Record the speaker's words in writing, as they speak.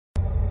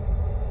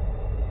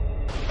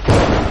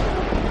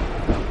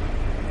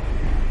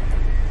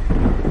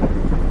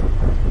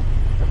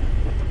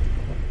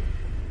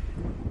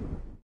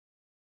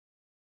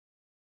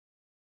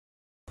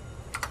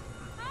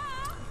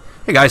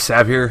Hey guys,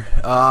 Sav here.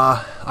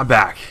 I'm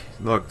back.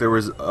 Look, there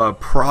was a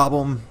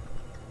problem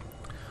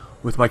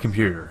with my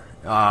computer.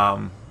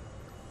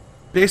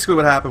 Basically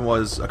what happened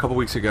was a couple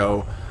weeks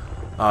ago,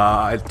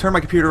 I turned my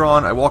computer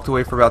on, I walked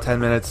away for about 10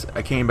 minutes,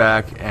 I came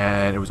back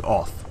and it was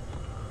off.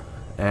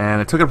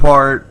 And I took it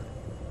apart,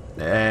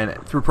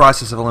 and through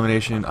process of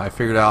elimination I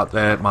figured out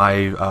that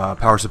my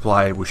power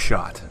supply was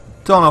shot.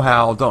 Don't know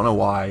how, don't know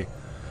why.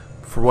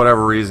 For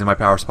whatever reason my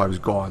power supply was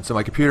gone. So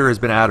my computer has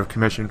been out of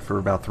commission for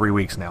about 3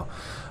 weeks now.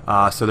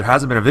 So there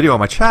hasn't been a video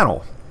on my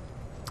channel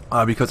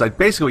because I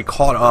basically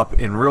caught up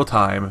in real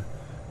time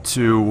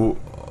to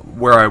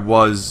where I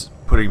was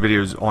putting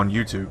videos on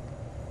YouTube.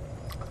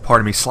 Part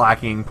of me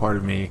slacking, part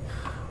of me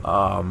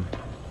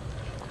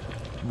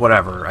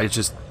whatever.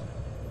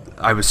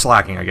 I was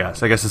slacking, I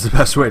guess. I guess is the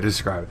best way to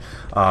describe it.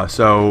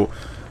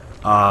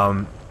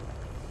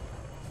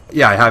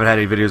 Yeah, I haven't had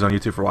any videos on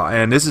YouTube for a while,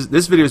 and this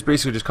video is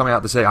basically just coming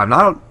out to say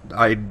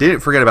I didn't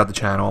forget about the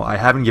channel. I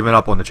haven't given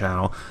up on the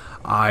channel.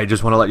 I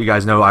just want to let you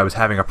guys know I was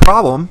having a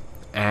problem,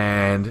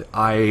 and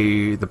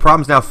the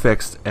problem's now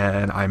fixed,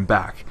 and I'm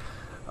back.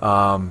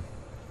 I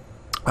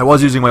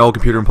was using my old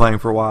computer and playing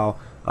for a while.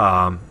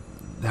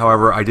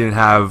 However, I didn't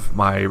have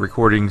my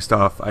recording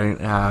stuff. I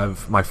didn't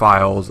have my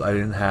files. I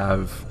didn't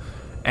have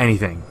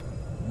anything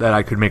that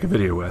I could make a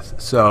video with.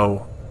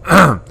 So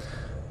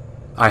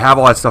I have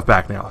all that stuff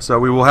back now. So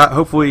we will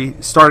hopefully,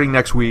 starting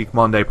next week,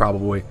 Monday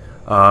probably,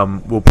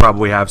 we'll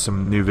probably have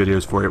some new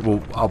videos for it.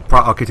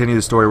 I'll continue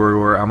the story where we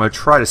were. I'm going to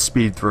try to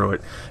speed through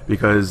it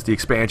because the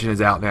expansion is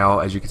out now.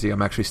 As you can see,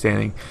 I'm actually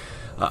standing.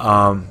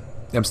 I'm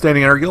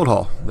standing in our guild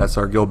hall. That's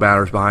our guild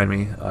banners behind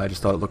me. I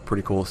just thought it looked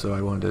pretty cool, so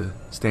I wanted to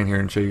stand here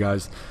and show you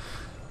guys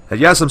that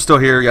yes, I'm still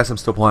here. Yes, I'm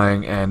still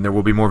playing, and there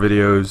will be more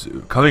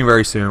videos coming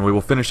very soon. We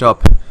will finish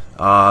up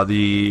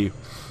the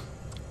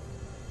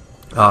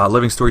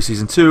Living Story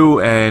Season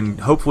 2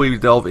 and hopefully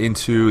delve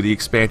into the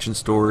expansion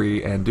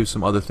story and do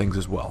some other things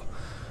as well.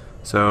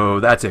 So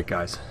that's it,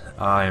 guys.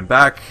 I am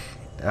back.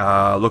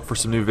 Look for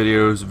some new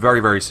videos very,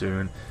 very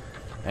soon,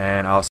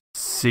 and I'll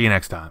see you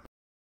next time.